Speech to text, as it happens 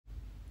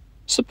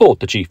Support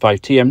the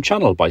G5TM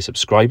channel by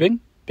subscribing,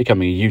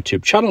 becoming a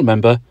YouTube channel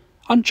member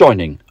and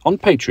joining on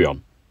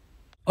Patreon.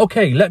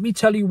 Okay, let me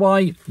tell you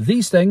why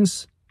these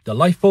things, the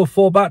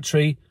LiFePO4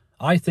 battery,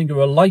 I think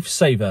are a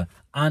lifesaver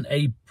and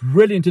a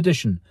brilliant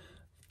addition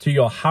to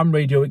your ham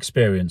radio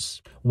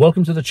experience.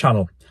 Welcome to the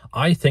channel.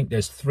 I think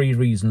there's 3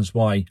 reasons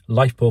why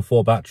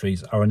LiFePO4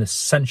 batteries are an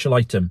essential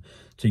item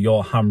to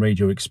your ham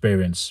radio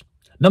experience.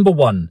 Number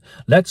 1,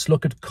 let's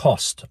look at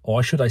cost,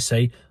 or should I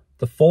say,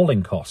 the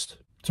falling cost.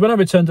 So when I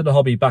returned to the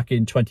hobby back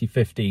in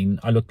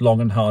 2015, I looked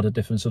long and hard at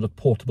different sort of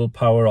portable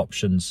power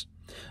options.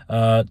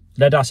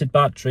 Lead acid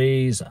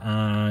batteries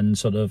and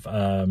sort of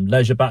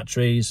leisure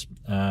batteries,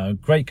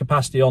 great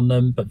capacity on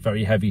them, but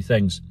very heavy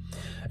things.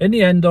 In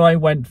the end, I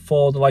went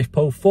for the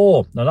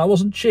LiFePO4. Now that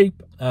wasn't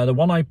cheap. The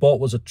one I bought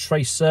was a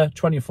Tracer,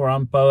 24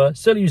 amp hour.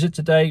 Still use it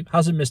today.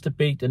 Hasn't missed a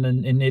beat in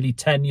nearly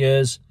 10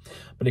 years,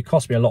 but it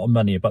cost me a lot of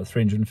money, about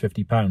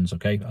 £350.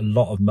 Okay, a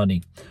lot of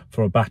money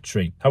for a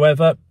battery.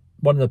 However,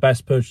 one of the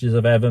best purchases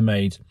I've ever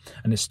made,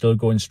 and it's still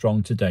going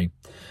strong today.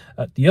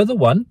 The other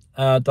one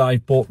that I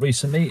bought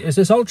recently is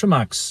this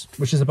Ultramax,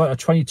 which is about a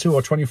 22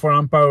 or 24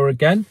 amp hour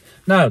again.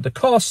 Now, the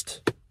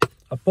cost,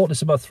 I bought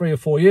this about 3 or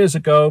 4 years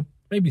ago,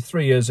 maybe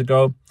 3 years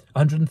ago,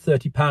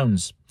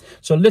 £130.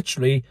 So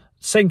literally,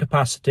 same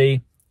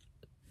capacity,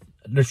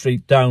 literally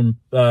down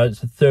to a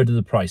third of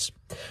the price.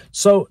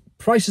 So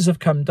prices have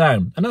come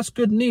down, and that's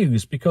good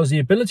news, because the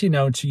ability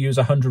now to use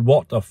 100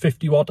 watt or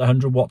 50 watt,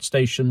 100 watt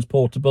stations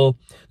portable,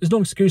 there's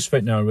no excuse for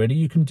it now really.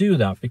 You can do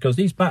that because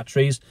these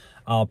batteries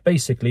are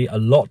basically a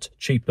lot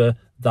cheaper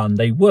than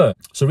they were.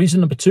 So reason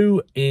number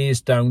 2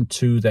 is down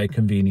to their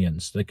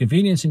convenience. Their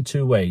convenience in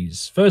 2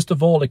 ways. First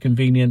of all, they're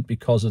convenient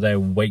because of their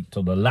weight,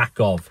 or the lack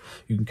of.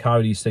 You can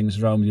carry these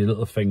things around with your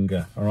little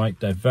finger, all right?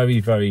 They're very,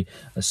 very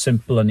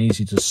simple and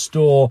easy to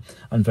store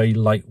and very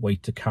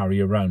lightweight to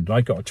carry around.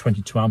 I got a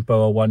 22 amp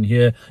hour one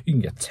here. You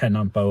can get 10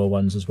 amp hour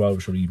ones as well,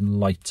 which are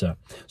even lighter.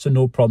 So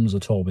no problems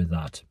at all with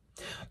that.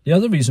 The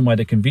other reason why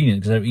they're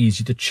convenient is they're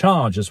easy to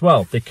charge as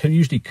well. They can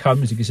usually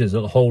come, as you can see, there's a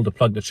little hole to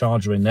plug the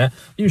charger in there.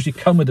 They usually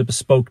come with a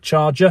bespoke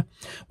charger,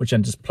 which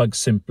then just plugs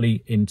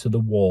simply into the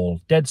wall.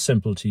 Dead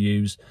simple to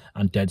use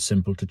and dead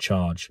simple to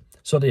charge.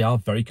 So they are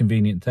very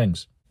convenient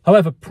things.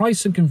 However,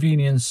 price and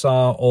convenience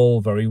are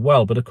all very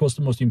well, but of course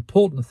the most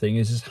important thing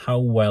is how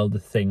well the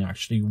thing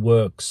actually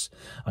works.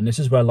 And this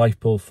is where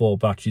LiFePO4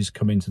 batteries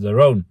come into their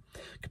own.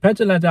 Compared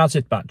to lead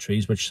acid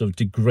batteries, which sort of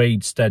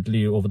degrade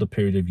steadily over the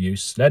period of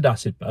use,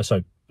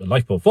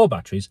 LiFePO4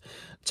 batteries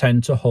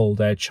tend to hold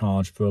their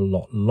charge for a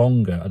lot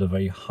longer at a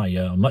very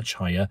higher, much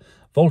higher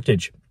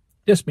voltage.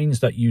 This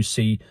means that you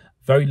see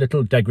very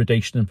little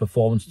degradation in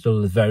performance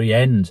until the very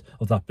end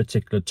of that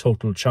particular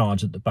total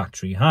charge that the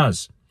battery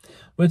has.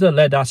 With a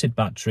lead acid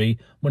battery,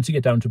 once you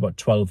get down to about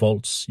 12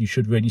 volts, you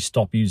should really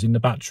stop using the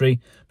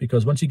battery,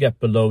 because once you get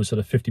below sort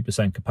of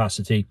 50%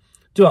 capacity,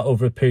 do that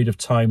over a period of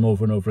time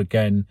over and over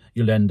again,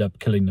 you'll end up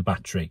killing the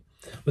battery.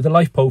 With the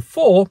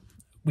LiFePO4,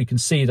 we can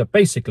see that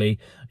basically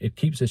it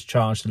keeps its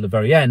charge till the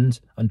very end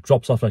and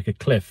drops off like a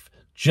cliff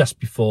just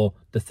before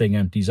the thing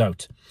empties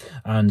out.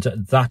 And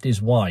that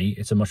is why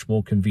it's a much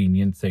more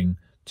convenient thing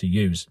to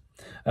use.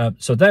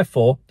 So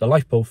therefore, the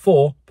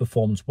LiFePO4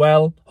 performs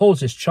well,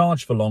 holds its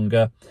charge for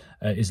longer,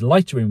 is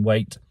lighter in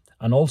weight,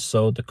 and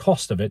also the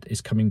cost of it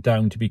is coming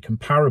down to be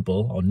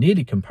comparable, or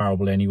nearly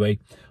comparable anyway,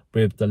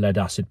 with the lead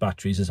acid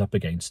batteries is up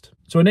against.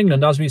 So in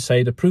England, as we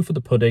say, the proof of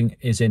the pudding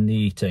is in the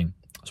eating.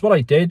 So what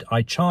I did,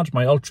 I charged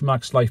my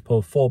Ultramax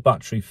LiFePO4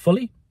 battery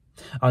fully,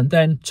 and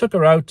then took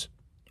her out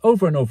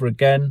over and over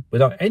again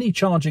without any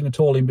charging at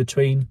all in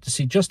between, to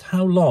see just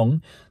how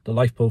long the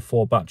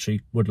LiFePO4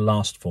 battery would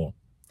last for.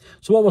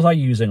 So what was I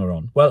using her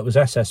on? Well, it was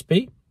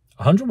SSB,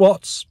 100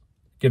 watts,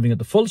 giving it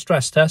the full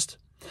stress test,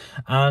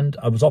 and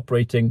I was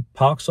operating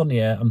parks on the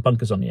air and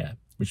bunkers on the air,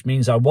 which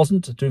means I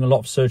wasn't doing a lot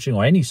of searching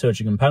or any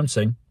searching and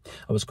pouncing.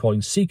 I was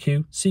calling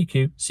CQ,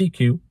 CQ,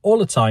 CQ all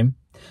the time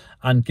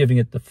and giving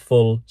it the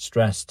full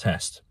stress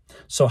test.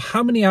 So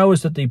how many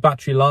hours did the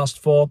battery last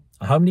for?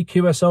 How many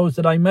QSOs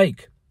did I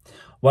make?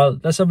 Well,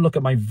 let's have a look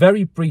at my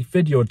very brief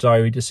video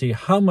diary to see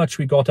how much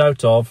we got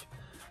out of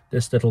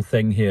this little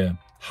thing here.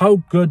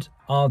 How good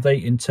are they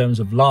in terms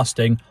of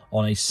lasting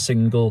on a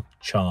single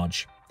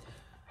charge?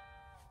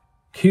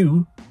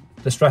 Cue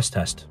the stress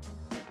test.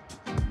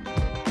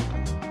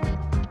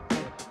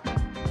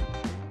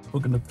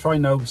 We're going to try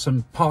now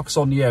some parks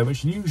on the air,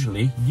 which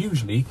usually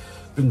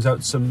brings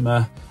out some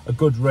a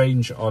good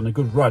range on a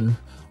good run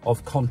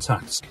of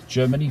contacts.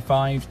 Germany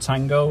 5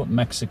 Tango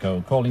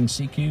Mexico, calling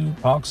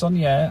CQ, parks on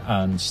the air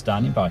and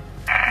standing by.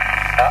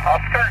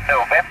 Oscar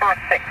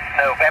November 6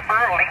 November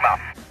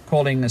Lima.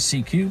 Calling a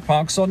CQ,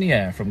 parks on the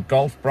air from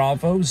Golf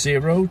Bravo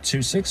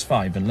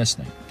 0265 and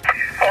listening.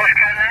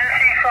 Oscar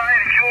Nancy 5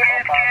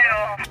 Juliet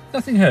Kilo.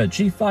 Nothing heard.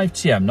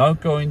 G5TM now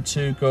going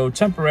to go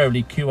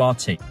temporarily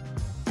QRT.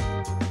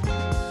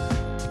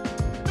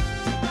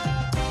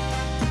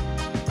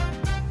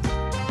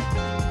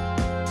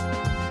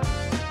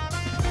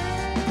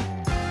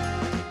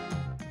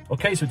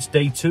 Okay, so it's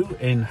day 2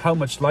 in how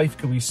much life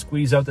can we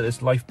squeeze out of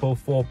this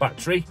LiFePO4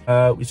 battery.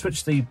 We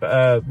switched the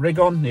rig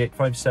on, the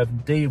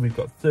 857D, and we've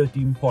got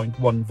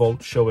 13.1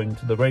 volts showing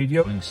to the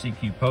radio. And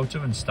CQ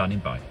Poto and standing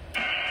by.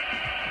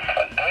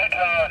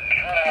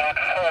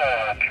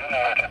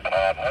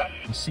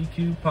 The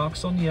CQ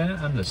parks on the air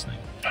and listening.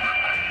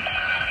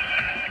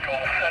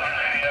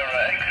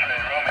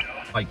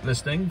 Mike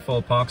listening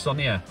for parks on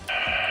the air.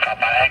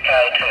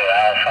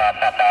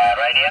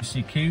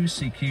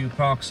 CQ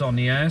parks on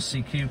the air,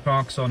 CQ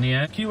parks on the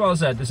air.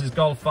 QRZ, this is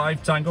Golf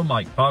 5 Tango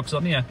Mike, parks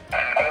on the air.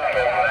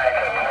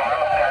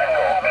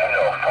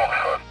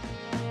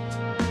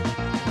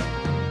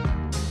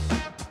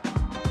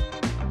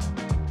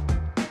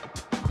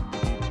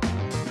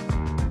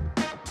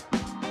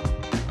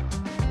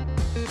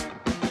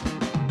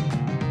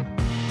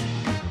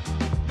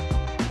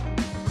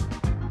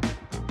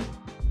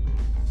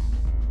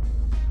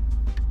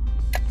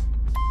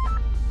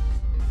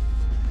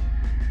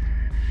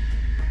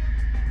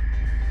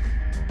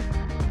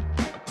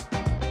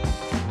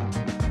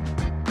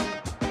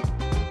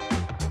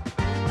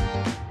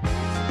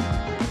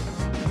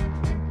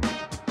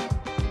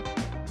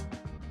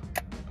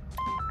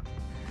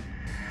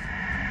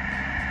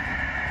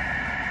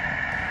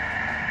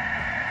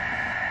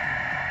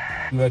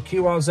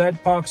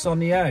 QRZ parks on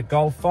the air,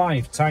 Golf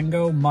 5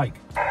 Tango Mike.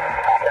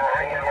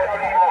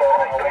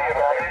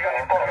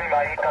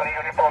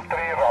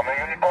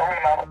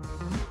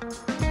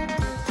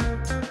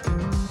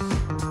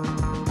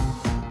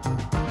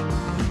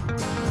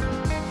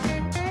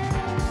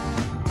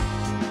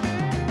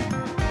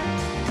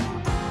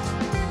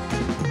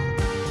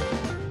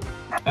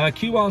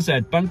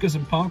 QRZ bunkers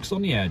and parks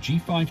on the air,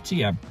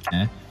 G5TM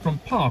from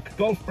Park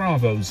Golf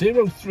Bravo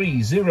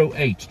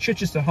 0308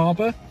 Chichester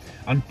Harbour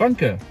and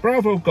Bunker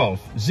Bravo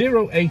Golf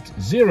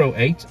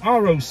 0808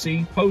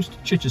 ROC Post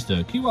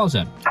Chichester.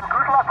 QRZ. Good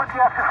luck with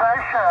the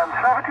activation.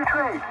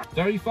 73.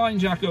 Very fine,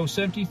 Jacko.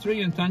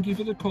 73, and thank you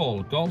for the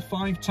call. Golf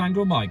 5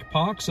 Tango Mike,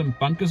 parks and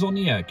bunkers on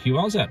the air.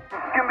 QRZ.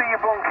 Give me your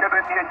bunker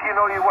and you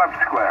know your web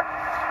square.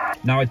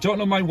 Now, I don't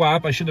know my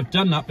WAB. I should have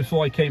done that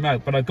before I came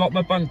out, but I got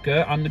my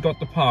bunker and I got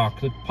the park.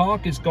 The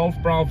park is Golf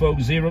Bravo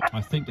 0. I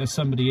think there's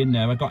somebody in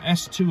there. I got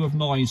S2 of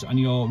noise and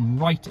you're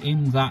right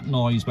in that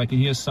noise, but I can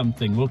hear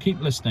something. We'll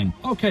keep listening.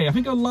 Okay, I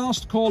think our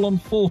last call on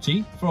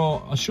 40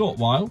 for a short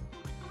while.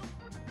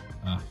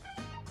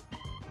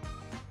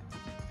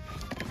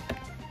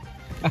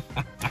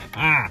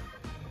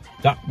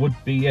 That would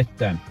be it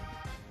then.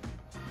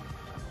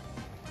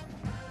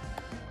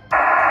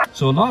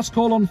 So last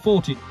call on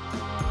 40.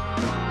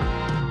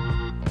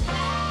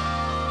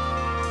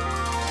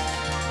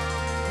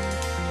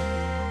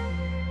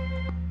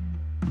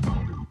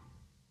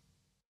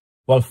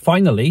 Well,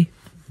 finally,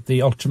 the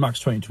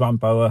Ultramax 22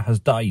 amp hour has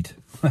died.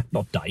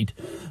 Not died,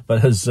 but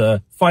has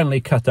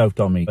finally cut out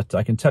on me. But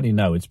I can tell you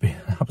now, it's been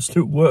an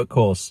absolute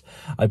workhorse.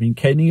 I've been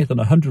caning it on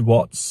 100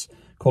 watts,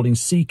 calling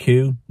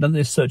CQ, none of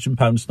this search and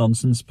pounce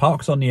nonsense,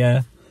 parks on the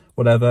air,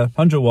 whatever,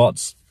 100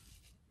 watts.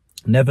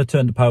 Never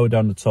turned the power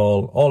down at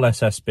all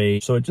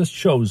SSB. So it just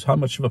shows how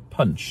much of a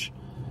punch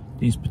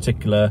these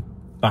particular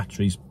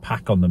batteries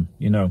pack on them,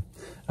 you know.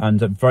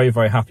 And I'm very,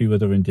 very happy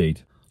with her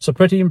indeed. So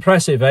pretty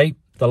impressive, eh?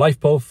 The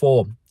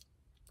LiFePO4.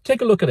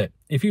 Take a look at it.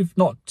 If you've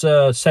not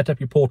set up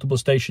your portable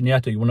station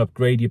yet, or you want to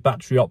upgrade your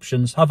battery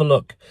options, have a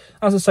look.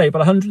 As I say,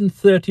 about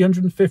 130,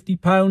 150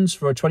 pounds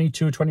for a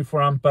 22,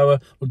 24 amp hour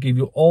will give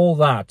you all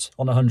that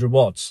on 100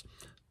 watts.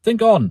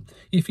 Think on,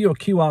 if you're a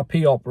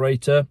QRP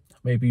operator,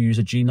 maybe use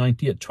a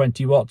G90 at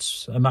 20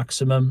 watts, a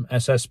maximum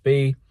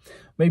SSB,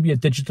 maybe a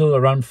digital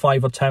around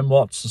 5 or 10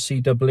 watts, a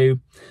CW.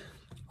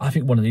 I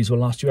think one of these will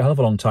last you a hell of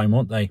a long time,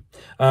 won't they?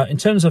 In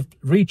terms of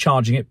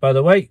recharging it, by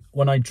the way,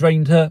 when I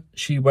drained her,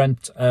 she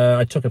went,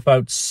 I took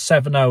about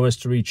 7 hours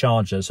to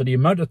recharge her. So the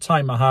amount of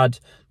time I had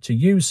to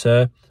use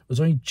her was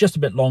only just a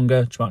bit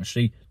longer to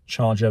actually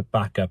charge her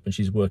back up, and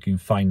she's working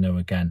fine now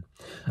again.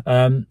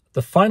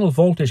 The final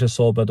voltage I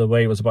saw, by the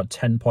way, was about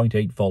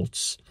 10.8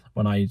 volts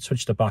when I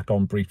switched her back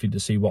on briefly to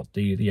see what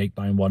the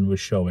 891 was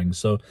showing.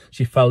 So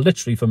she fell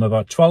literally from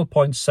about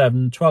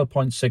 12.7,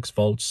 12.6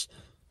 volts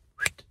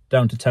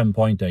down to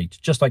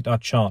 10.8, just like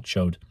that chart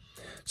showed.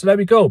 So there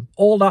we go.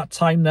 All that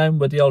time then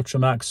with the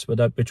Ultramax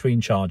without between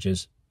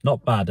charges.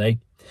 Not bad, eh?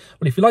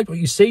 Well, if you like what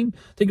you've seen,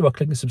 think about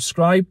clicking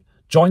subscribe,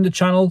 join the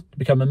channel to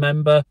become a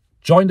member,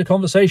 join the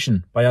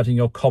conversation by adding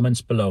your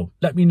comments below.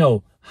 Let me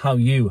know how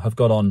you have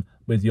got on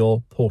with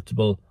your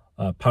portable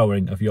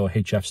powering of your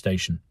HF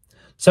station.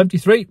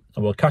 73,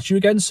 and we'll catch you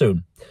again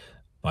soon.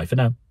 Bye for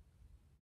now.